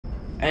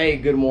Hey,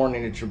 good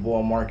morning. It's your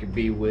boy Market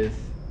B with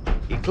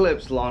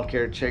Eclipse Lawn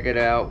Care. Check it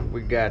out.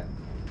 We got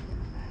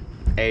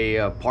a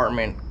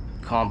apartment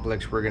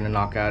complex we're gonna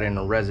knock out in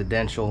a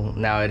residential.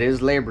 Now it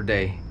is Labor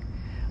Day.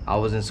 I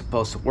wasn't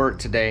supposed to work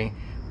today,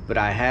 but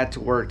I had to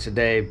work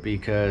today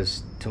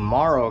because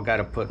tomorrow I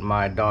gotta put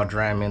my Dodge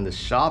Ram in the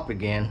shop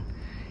again,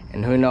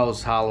 and who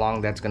knows how long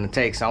that's gonna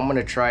take. So I'm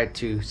gonna try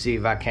to see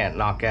if I can't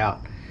knock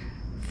out.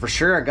 For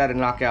sure, I gotta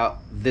knock out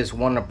this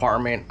one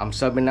apartment. I'm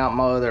subbing out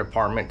my other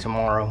apartment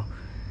tomorrow,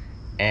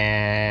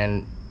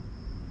 and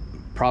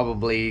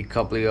probably a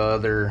couple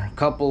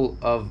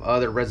of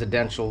other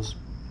residentials.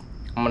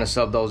 I'm gonna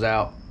sub those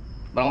out,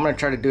 but I'm gonna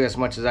try to do as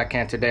much as I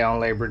can today on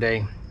Labor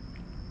Day.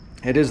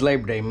 It is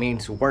Labor Day,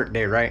 means work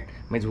day, right?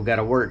 Means we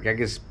gotta work. I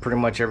guess pretty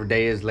much every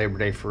day is Labor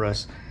Day for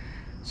us.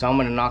 So I'm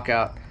gonna knock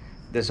out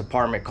this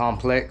apartment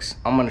complex.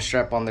 I'm gonna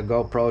strap on the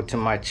GoPro to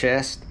my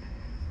chest.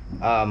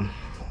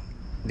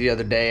 The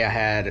other day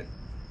I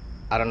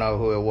don't know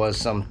who it was,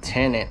 some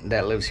tenant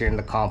that lives here in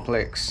the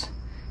complex,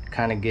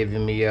 kind of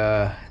giving me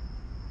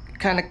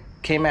kind of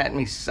came at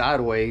me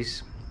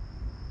sideways.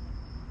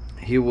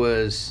 He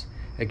was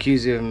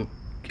accusing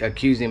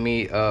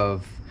me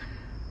of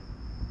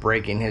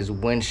breaking his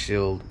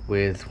windshield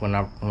with when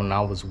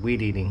I was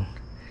weed eating.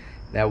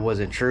 That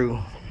wasn't true.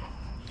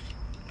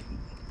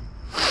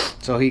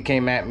 So he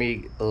came at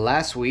me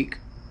last week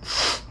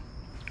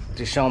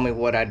to show me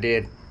what I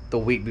did the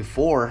week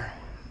before.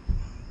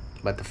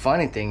 But the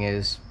funny thing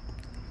is,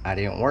 I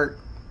didn't work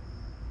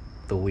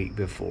the week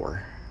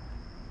before.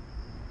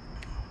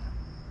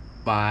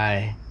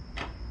 My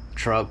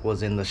truck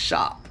was in the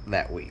shop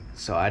that week,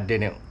 so I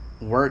didn't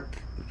work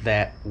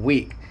that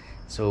week.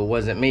 So it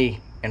wasn't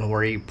me. And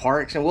where he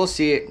parks, and we'll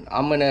see it.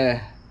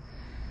 We're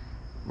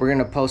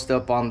gonna post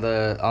up on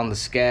the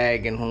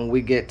Skag, and when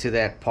we get to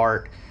that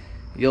part,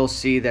 you'll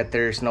see that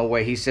there's no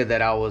way. He said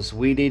that I was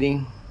weed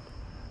eating,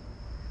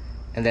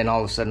 and then all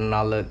of a sudden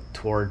I looked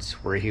towards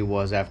where he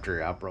was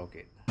after I broke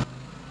it.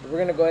 We're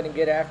gonna go ahead and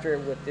get after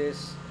it with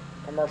this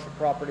commercial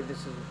property.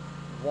 This is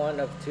one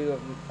of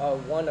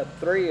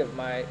three of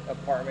my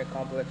apartment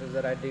complexes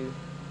that I do.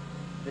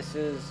 This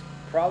is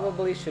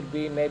probably should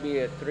be maybe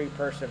a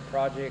 3-person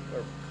project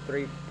or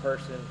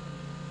 3-person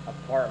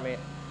apartment,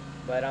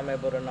 but I'm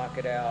able to knock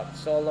it out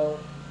solo.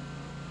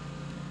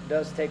 It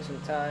does take some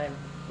time,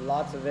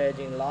 lots of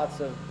edging, lots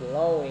of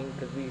blowing,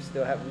 because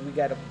we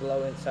got to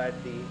blow inside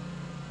the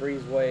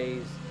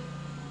breezeways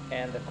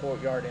and the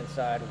courtyard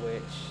inside,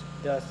 which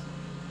does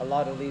a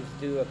lot of leaves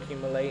do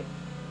accumulate.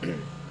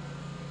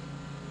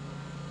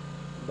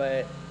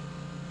 But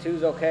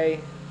 2's okay.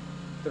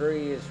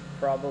 3 is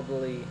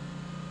probably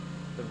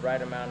the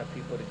right amount of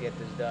people to get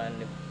this done.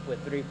 With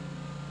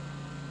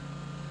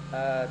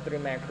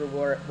 3-man crew,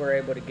 we're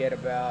able to get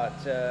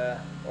about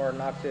or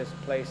knock this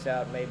place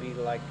out maybe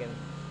like in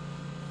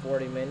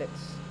 40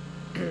 minutes,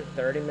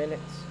 30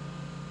 minutes.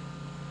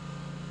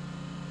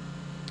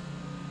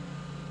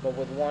 But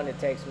with 1, it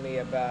takes me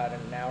about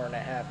an hour and a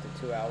half to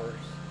 2 hours.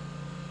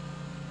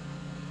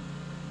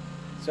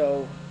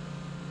 So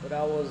what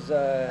I was,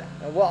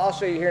 well, I'll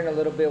show you here in a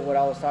little bit what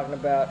I was talking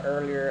about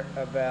earlier,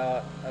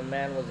 about a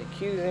man was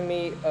accusing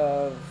me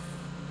of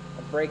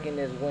breaking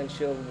his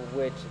windshield,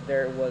 which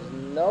there was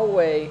no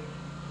way,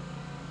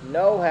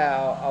 no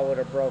how I would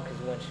have broke his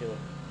windshield.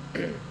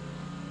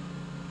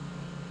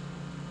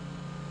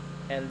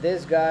 And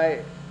this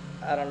guy,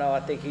 I don't know, I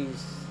think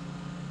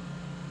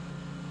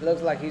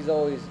looks like he's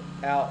always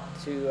out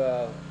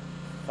to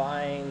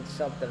find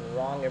something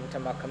wrong every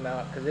time I come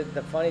out, because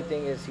the funny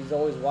thing is he's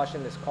always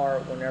washing this car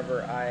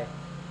whenever I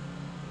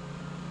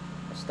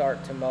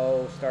start to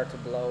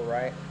blow,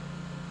 right?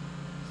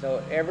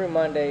 So every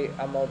Monday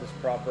I mow this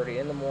property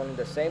in the morning,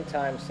 the same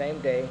time,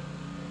 same day.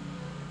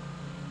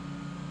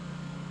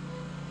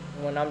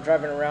 When I'm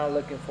driving around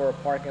looking for a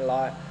parking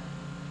lot,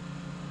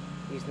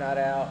 he's not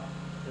out,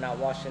 not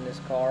washing this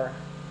car.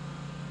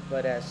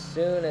 But as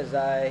soon as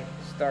I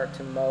start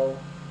to mow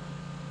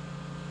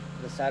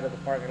the side of the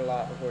parking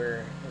lot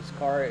where his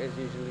car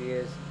usually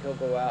is, he'll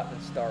go out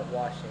and start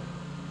washing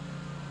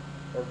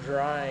or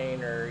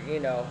drying, or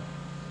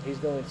he's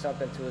doing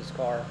something to his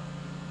car.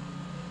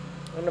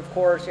 And of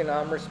course,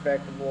 I'm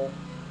respectable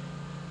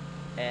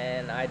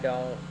and I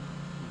don't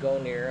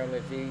go near him.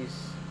 If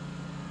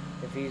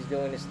he's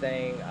doing his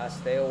thing, I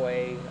stay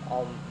away.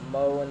 I'll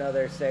mow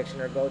another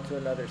section or go to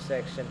another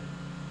section,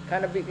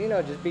 kind of be,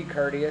 just be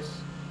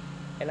courteous.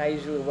 And I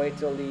usually wait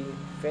till he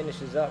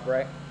finishes up,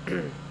 right?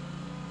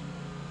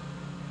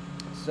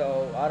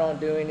 So I don't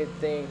do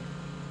anything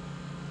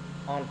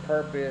on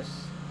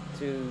purpose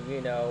to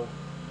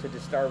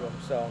disturb him.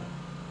 So,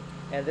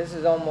 and this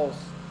is almost,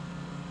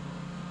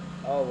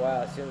 oh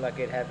wow, it seems like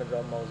it happens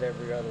almost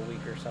every other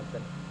week or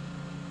something.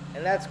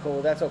 And that's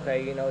cool, that's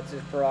okay, it's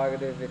his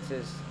prerogative, it's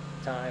his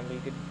time. He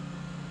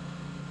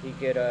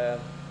could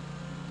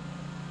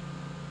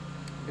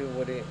do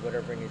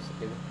whatever he needs to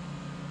do.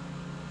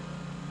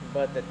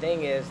 But the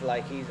thing is,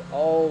 like, he's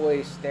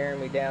always staring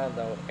me down,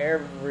 though.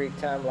 Every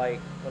time, like,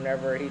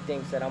 whenever he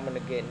thinks that I'm going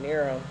to get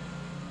near him,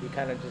 he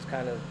kind of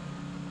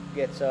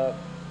gets up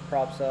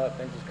props up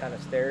and just kind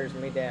of stares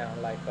me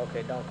down like,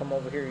 okay, don't come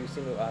over here. You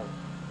see me?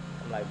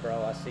 I'm like,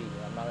 bro, I see you.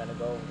 I'm not gonna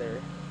go over there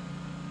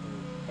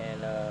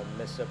and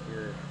mess up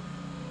your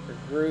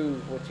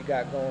groove, what you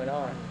got going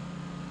on.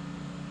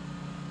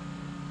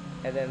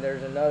 And then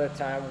there's another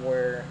time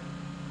where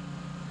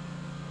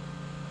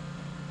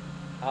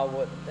I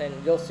would, and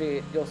you'll see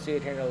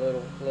it here in a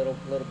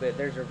little bit.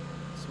 There's a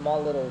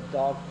small little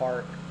dog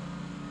park,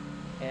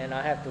 and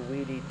I have to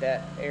weed eat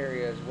that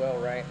area as well,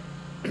 right?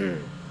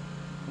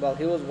 Well,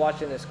 he was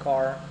watching this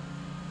car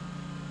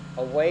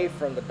away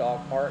from the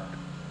dog park.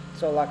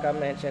 So like I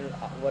mentioned,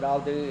 what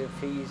I'll do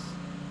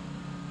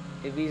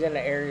if he's in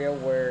the area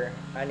where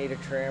I need to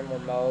trim or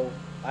mow,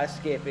 I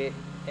skip it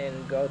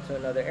and go to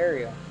another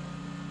area.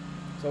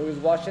 So he was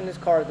watching this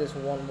car this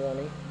one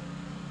morning,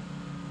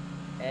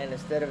 and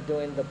instead of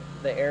doing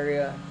the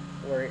area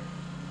where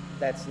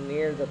that's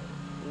near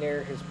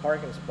his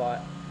parking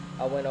spot,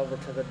 I went over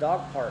to the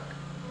dog park.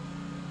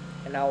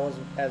 And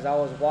as I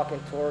was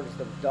walking towards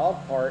the dog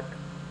park,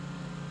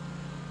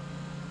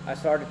 I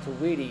started to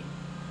weed eat.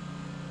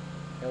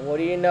 And what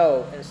do you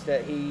know?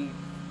 Instead,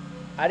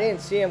 I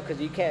didn't see him because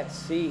you can't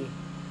see,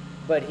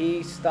 but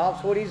he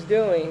stops what he's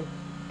doing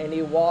and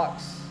he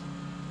walks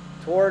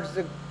towards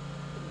the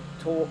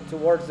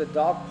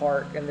dog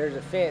park, and there's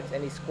a fence,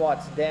 and he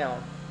squats down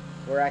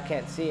where I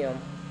can't see him.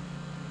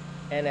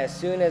 And as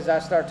soon as I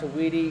start to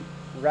weed eat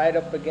right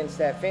up against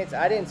that fence,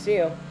 I didn't see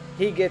him.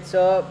 He gets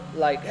up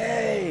like,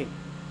 hey,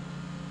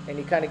 and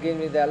he kind of gives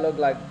me that look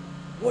like,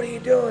 what are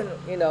you doing?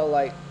 You know,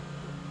 like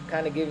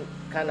kind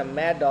of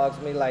mad dogs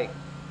me like,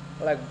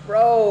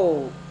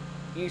 bro,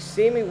 you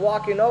see me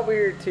walking over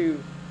here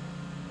to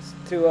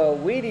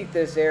weed eat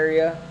this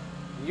area.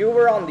 You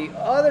were on the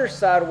other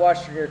side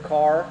washing your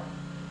car,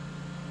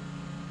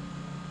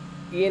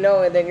 you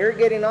know, and then you're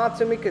getting on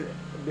to me because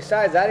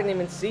besides, I didn't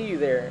even see you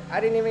there. I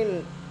didn't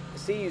even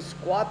see you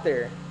squat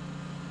there,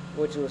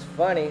 which was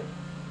funny.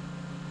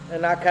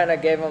 And I kind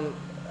of gave him,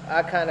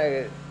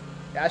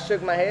 I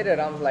shook my head at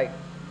him, like,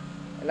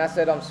 and I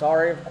said, I'm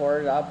sorry, of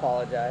course, I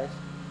apologize.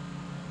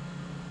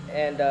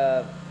 And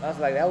I was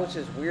like, that was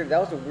just weird. That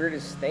was the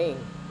weirdest thing,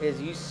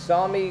 is you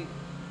saw me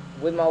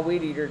with my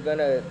weed eater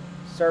gonna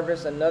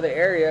service another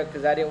area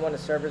because I didn't want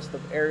to service the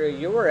area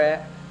you were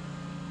at.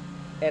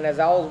 And as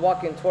I was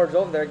walking towards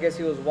over there, I guess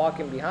he was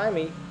walking behind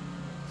me,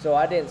 so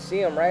I didn't see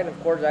him, right? And of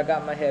course, I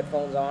got my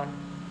headphones on.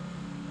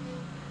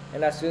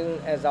 And as soon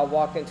as I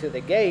walked into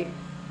the gate,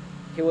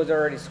 he was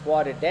already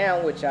squatted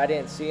down, which I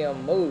didn't see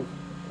him move,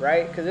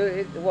 right? Because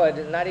it was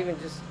not even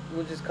just, it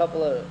was just a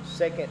couple of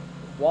second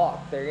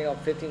walk there, you know,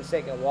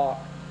 15-second walk,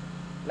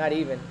 not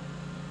even.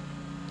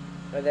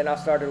 And then I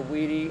started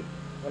weed eat.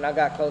 When I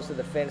got close to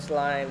the fence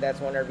line, that's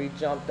whenever he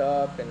jumped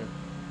up and,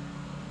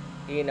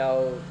 you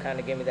know, kind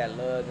of gave me that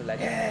look, like,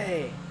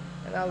 hey.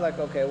 And I was like,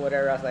 okay,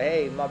 whatever. I was like,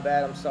 hey, my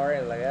bad, I'm sorry.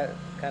 And like, that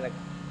kind of,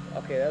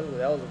 okay, that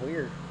was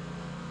weird.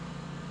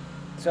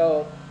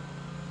 So,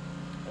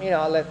 you know,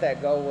 I let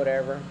that go,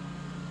 whatever.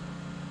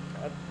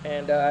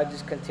 And I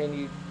just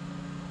continued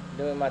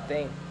doing my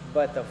thing.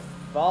 But the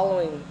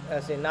following,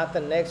 not the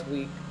next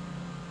week.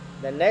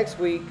 The next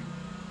week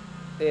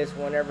is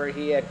whenever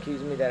he had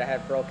accused me that I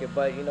had broke it.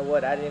 But you know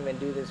what? I didn't even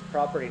do this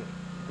property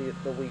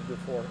the week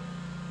before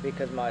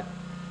because my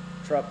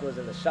truck was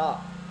in the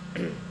shop.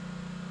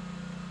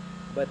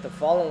 But the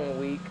following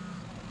week,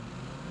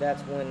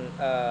 that's when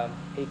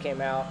he came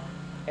out,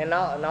 and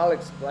I'll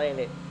explain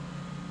it.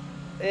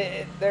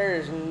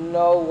 There's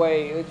no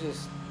way, it's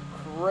just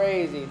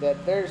crazy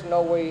that there's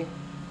no way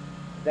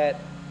that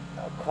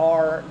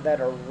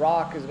a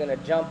rock is gonna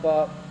jump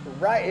up,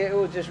 right? It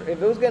was just,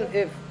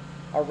 if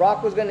a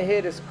rock was gonna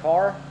hit his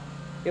car,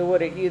 it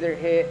would have either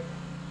hit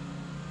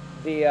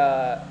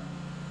the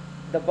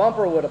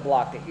bumper would have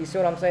blocked it. You see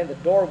what I'm saying? The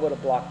door would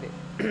have blocked it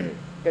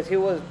because he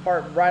was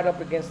parked right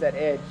up against that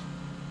edge.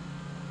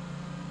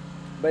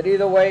 But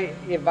either way,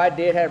 if I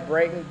did have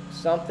breaking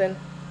something,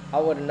 I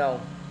would have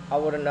known.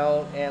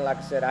 And like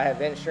I said, I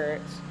have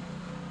insurance.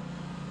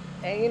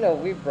 And you know,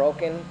 we've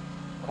broken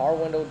car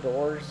window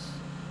doors,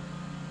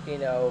 you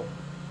know,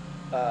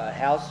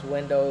 house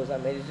windows. I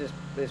mean,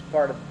 it's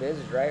part of the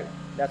business, right?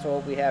 That's why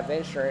we have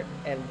insurance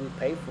and we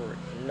pay for it.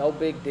 No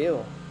big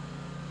deal.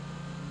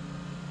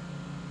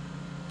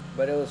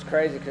 But it was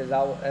crazy because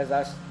as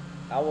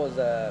I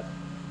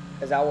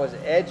was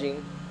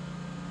edging,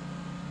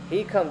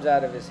 he comes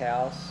out of his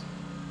house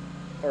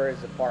or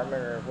his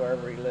apartment or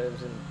wherever he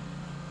lives,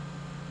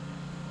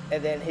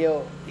 and then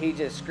he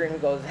just screams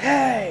and goes,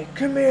 hey,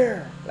 come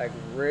here, like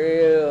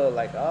real,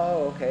 like,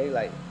 oh, okay,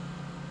 like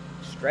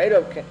straight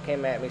up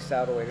came at me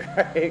sideways,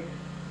 right?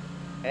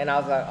 And I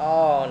was like,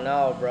 oh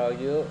no, bro,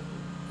 you,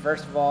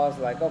 first of all, I was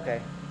like,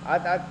 okay,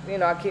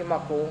 I keep my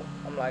cool.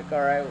 I'm like, all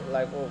right,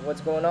 like, well,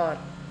 what's going on?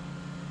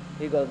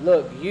 He goes,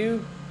 look,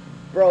 you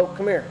broke,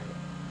 come here.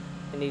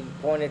 And he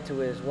pointed to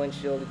his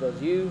windshield. He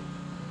goes, you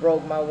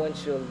broke my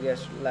windshield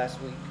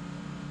last week.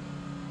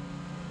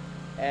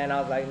 And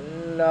I was like,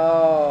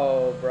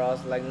 no, bro. I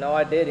was like, no,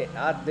 I didn't.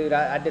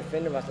 I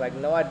defended him. I was like,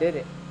 no, I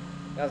didn't.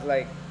 I was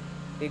like,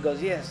 he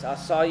goes, yes, I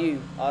saw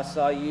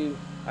you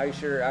Are you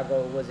sure? I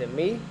go, was it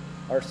me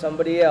or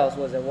somebody else?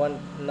 Was it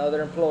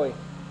another employee?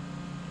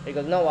 He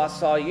goes, no, I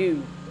saw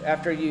you.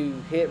 After you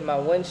hit my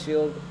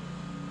windshield,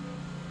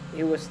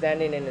 he was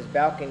standing in his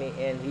balcony,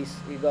 and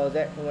he goes,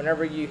 that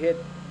whenever you hit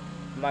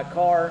my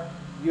car,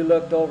 you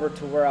looked over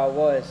to where I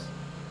was.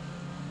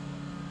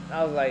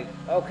 I was like,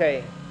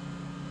 okay.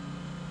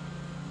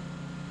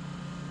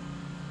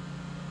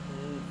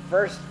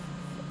 First,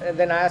 and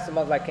then I asked him,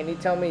 I was like, can you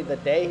tell me the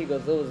day? He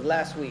goes, it was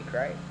last week,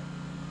 right?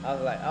 I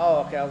was like,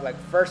 oh, okay. I was like,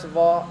 first of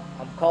all,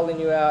 I'm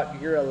calling you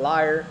out. You're a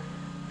liar.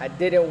 I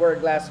didn't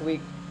work last week,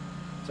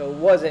 so it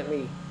wasn't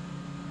me.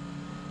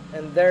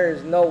 And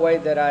there's no way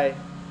that I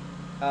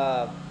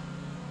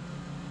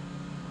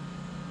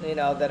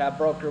that I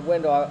broke your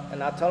window.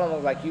 And I told him, I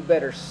was like, you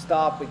better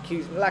stop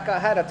accusing me. Like, I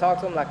had to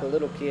talk to him like a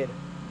little kid.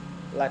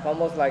 Like,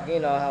 almost like,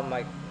 how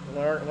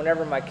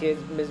whenever my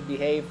kids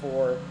misbehave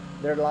or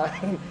they're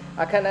lying,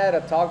 I kind of had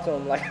to talk to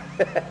him like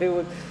that. It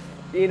was,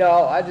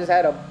 I just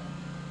had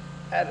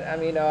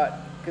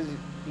because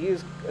he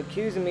was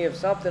accusing me of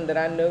something that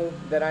I know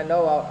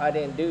I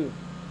didn't do.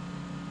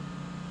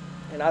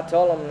 And I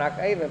told him, and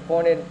I even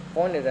pointed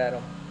at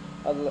him.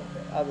 I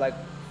was like,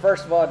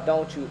 first of all,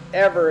 don't you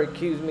ever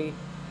accuse me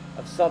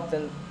of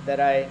something that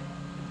I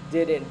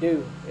didn't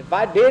do. If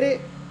I did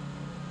it,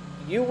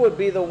 you would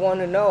be the one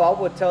to know. I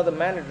would tell the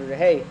manager,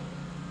 hey,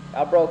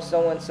 I broke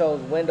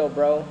so-and-so's window,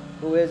 bro.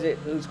 Who is it?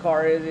 Whose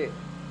car is it?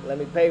 Let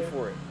me pay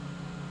for it.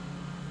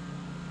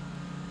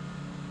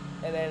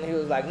 And then he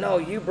was like, no,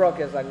 you broke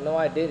it. I was like, no,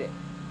 I didn't.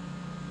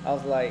 I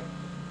was like,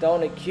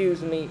 don't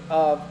accuse me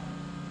of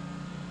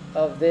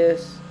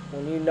this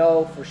when you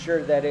know for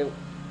sure that it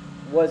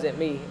wasn't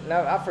me.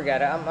 Now, I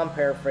forgot it. I'm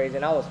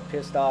paraphrasing. I was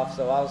pissed off,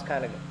 so I was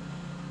kind of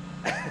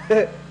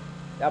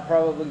I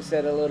probably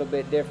said a little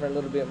bit different, a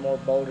little bit more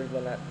bolder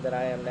than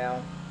I am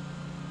now.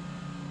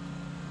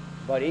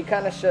 But he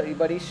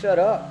shut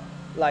up.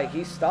 Like,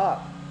 he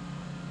stopped.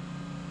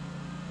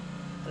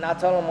 And I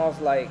told him, I was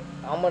like,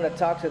 I'm going to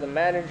talk to the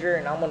manager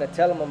and I'm going to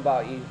tell him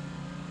about you.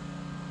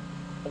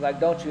 I was like,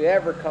 don't you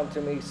ever come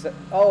to me.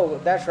 Oh,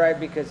 that's right,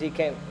 because he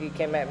came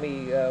at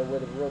me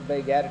with a real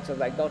big attitude. I was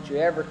like, don't you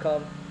ever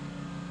come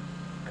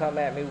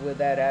at me with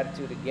that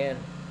attitude again.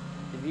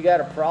 If you got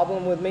a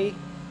problem with me,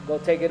 go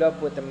take it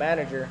up with the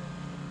manager.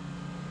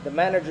 The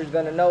manager's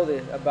going to know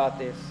about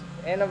this.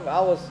 And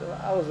I was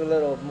a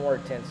little more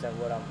intense than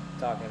what I'm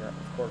talking, of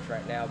course,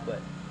 right now.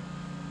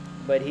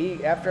 But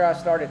he, after I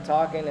started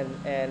talking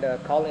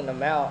and calling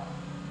him out,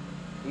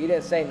 he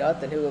didn't say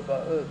nothing. He was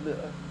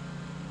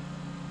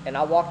and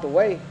I walked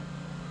away.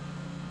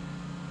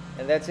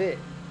 And that's it.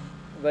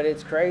 But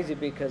it's crazy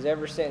because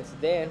ever since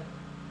then,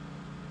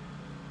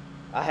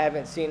 I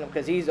haven't seen him,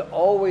 because he's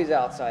always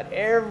outside.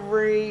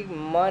 Every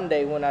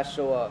Monday when I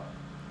show up,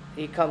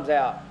 he comes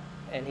out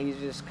and he's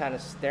just kind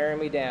of staring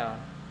me down.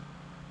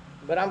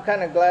 But I'm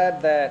kind of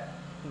glad that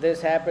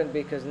this happened,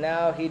 because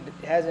now he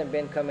hasn't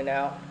been coming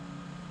out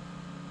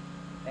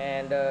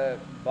and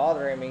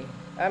bothering me.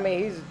 I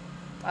mean,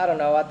 I don't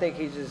know, I think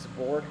he's just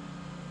bored.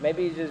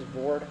 Maybe he's just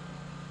bored.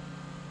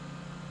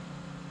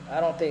 I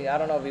don't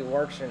know if he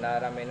works or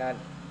not. I mean,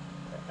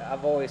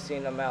 I've always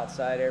seen him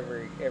outside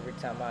every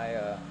time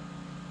I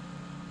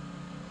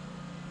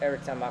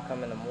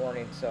come in the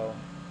morning. So,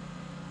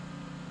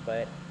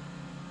 but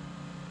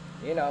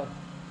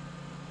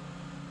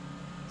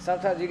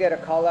sometimes you got to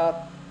call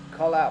out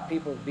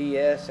people's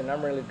BS, and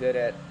I'm really good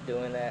at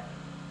doing that.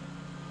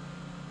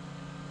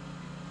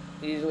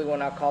 Usually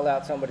when I call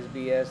out somebody's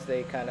BS,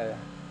 they kind of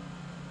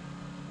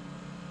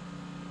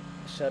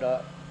shut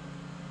up.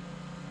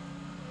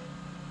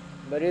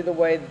 But either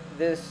way,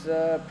 this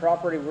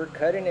property, we're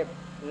cutting it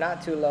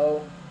not too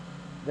low.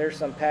 There's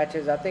some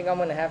patches. I think I'm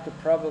going to have to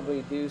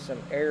probably do some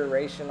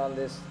aeration on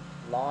this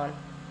lawn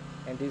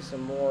and do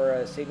some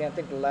more seeding. I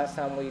think the last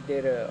time we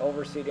did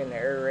overseeding and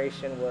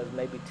aeration was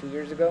maybe 2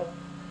 years ago,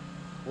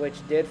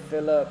 which did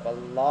fill up a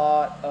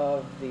lot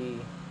of the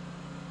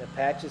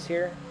patches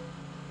here.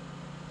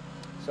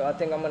 So I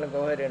think I'm going to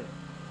go ahead and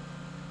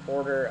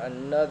order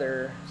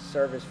another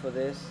service for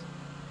this.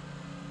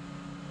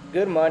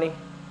 Good money,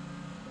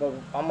 but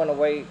I'm going to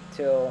wait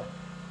till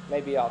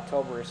maybe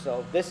October or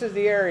so. This is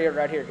the area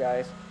right here,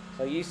 guys.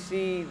 So you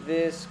see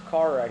this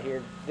car right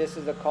here. This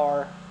is the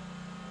car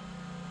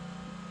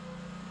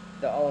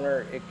the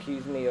owner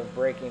accused me of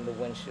breaking the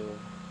windshield.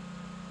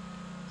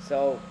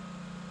 So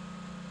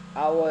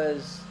I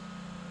was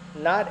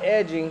not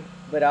edging,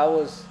 but I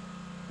was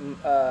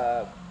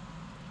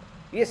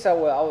yes, I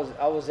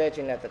was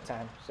edging at the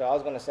time. So I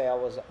was going to say I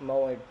was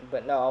mowing,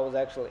 but no, I was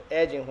actually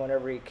edging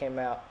whenever he came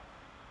out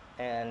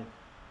and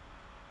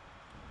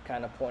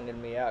kind of pointed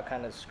me out,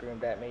 kind of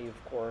screamed at me,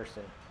 of course,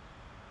 and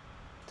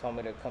told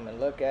me to come and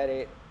look at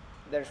it.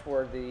 That's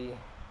where the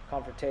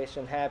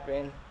confrontation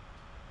happened.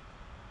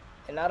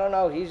 And I don't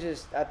know,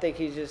 I think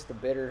he's just a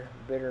bitter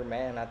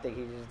man. I think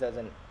he just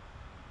doesn't,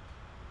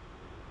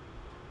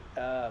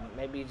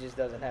 maybe he just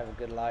doesn't have a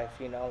good life,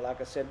 like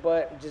I said.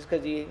 But just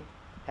because you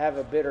have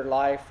a bitter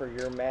life or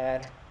you're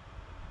mad,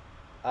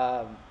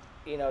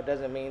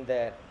 doesn't mean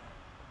that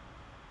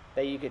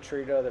that you could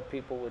treat other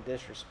people with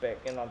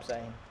disrespect. You know what I'm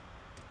saying?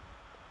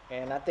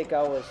 And I think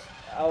I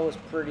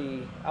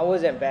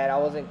wasn't bad. I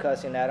wasn't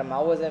cussing at him. I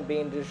wasn't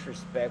being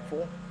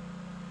disrespectful.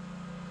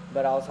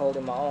 But I was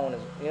holding my own.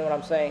 You know what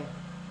I'm saying?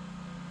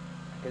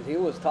 Because he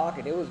was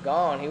talking. He was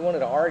gone. He wanted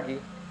to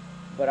argue.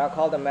 But I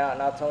called him out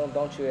and I told him,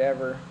 don't you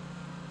ever,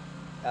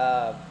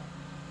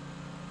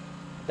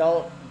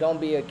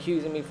 don't be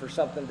accusing me for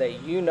something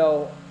that you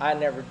know I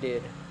never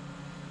did.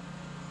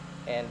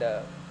 And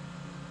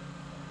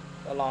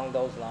along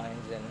those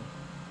lines. And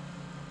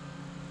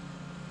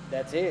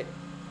that's it.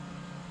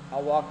 I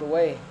walked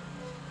away,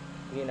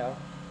 you know.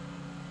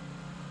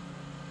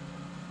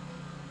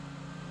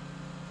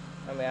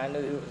 I mean, I knew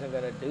he wasn't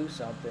going to do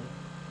something.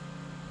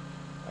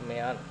 I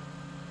mean,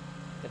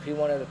 if he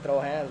wanted to throw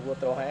hands, we'll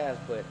throw hands,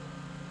 but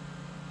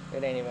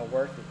it ain't even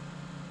worth it.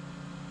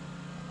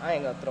 I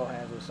ain't going to throw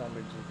hands with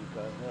somebody just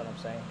because, you know what I'm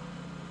saying?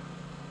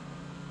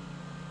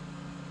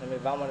 I mean,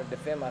 if I'm going to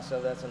defend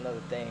myself, that's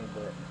another thing,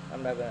 but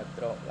I'm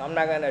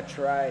not going to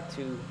try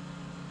to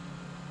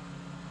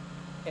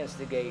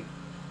instigate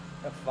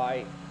a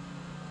fight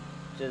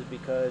just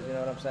because, you know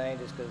what I'm saying?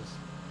 Just because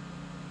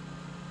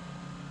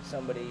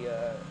somebody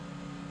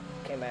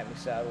came at me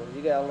sideways.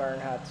 You gotta learn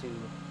how to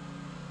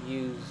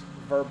use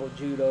verbal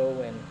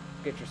judo and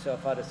get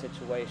yourself out of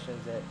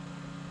situations that,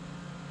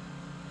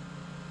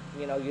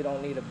 you know, you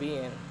don't need to be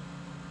in.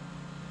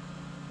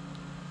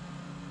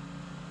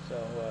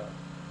 So,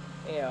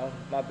 you know,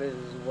 my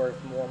business is worth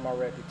more, my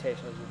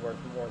reputation is worth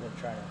more than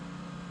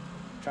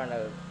trying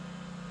to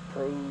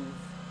prove,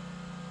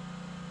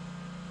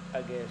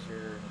 I guess,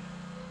 your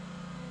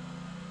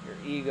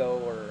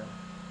ego, or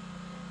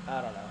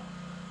I don't know.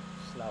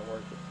 It's not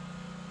worth it.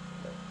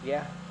 But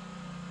yeah.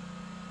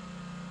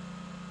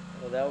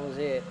 Well, that was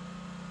it.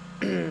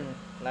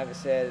 Like I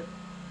said,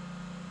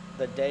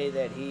 the day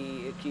that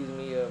he accused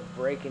me of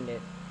breaking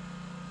it,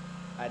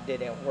 I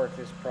didn't work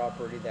this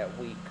property that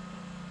week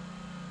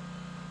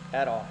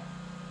at all.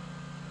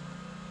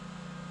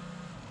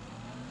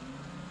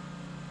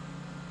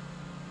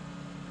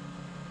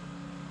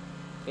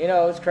 You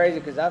know, it's crazy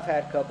because I've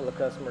had a couple of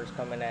customers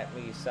coming at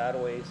me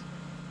sideways,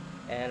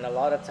 and a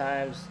lot of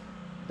times,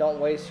 don't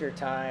waste your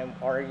time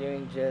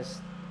arguing.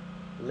 Just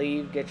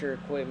leave, get your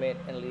equipment,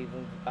 and leave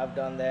them. I've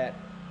done that.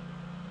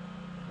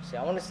 See,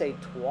 I want to say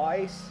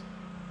twice,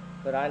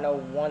 but I know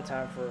one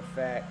time for a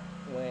fact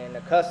when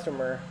a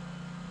customer,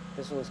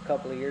 this was a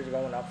couple of years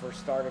ago when I first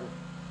started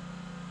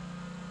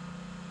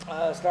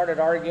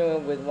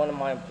arguing with one of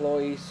my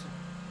employees,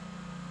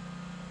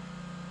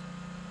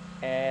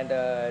 and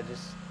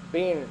just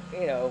being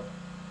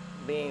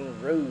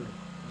rude.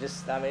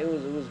 Just, I mean,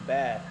 it was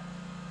bad.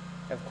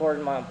 Of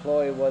course, my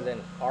employee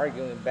wasn't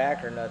arguing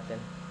back or nothing.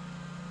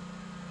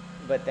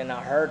 But then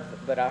I heard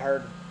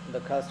the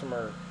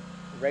customer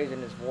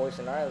raising his voice,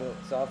 and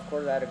so of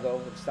course I had to go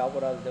over, stop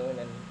what I was doing,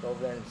 and go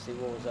over there and see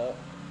what was up.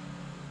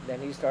 Then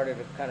he started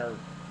to kind of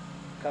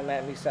come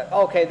at me. Said,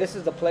 "Okay, this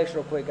is the place,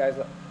 real quick, guys,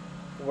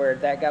 where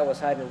that guy was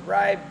hiding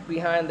right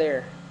behind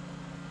there,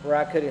 where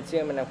I couldn't see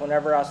him." And then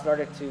whenever I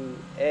started to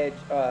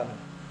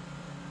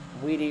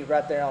weed eat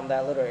right there on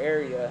that little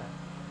area,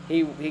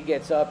 he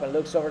gets up and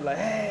looks over like,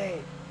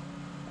 "Hey!"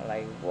 I'm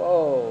like,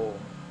 "Whoa!"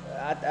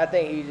 I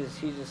think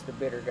he's just a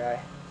bitter guy,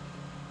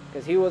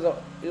 because he was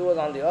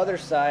on the other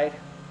side,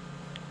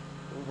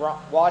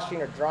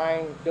 washing or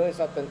drying, doing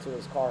something to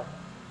his car.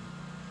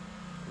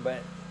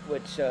 But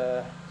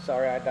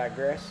sorry, I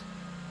digress.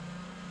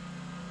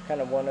 Kind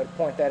of wanted to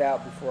point that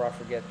out before I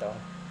forget, though.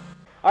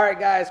 All right,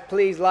 guys,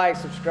 please like,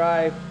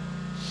 subscribe,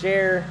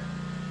 share,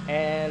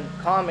 and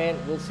comment.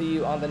 We'll see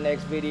you on the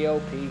next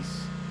video.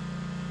 Peace.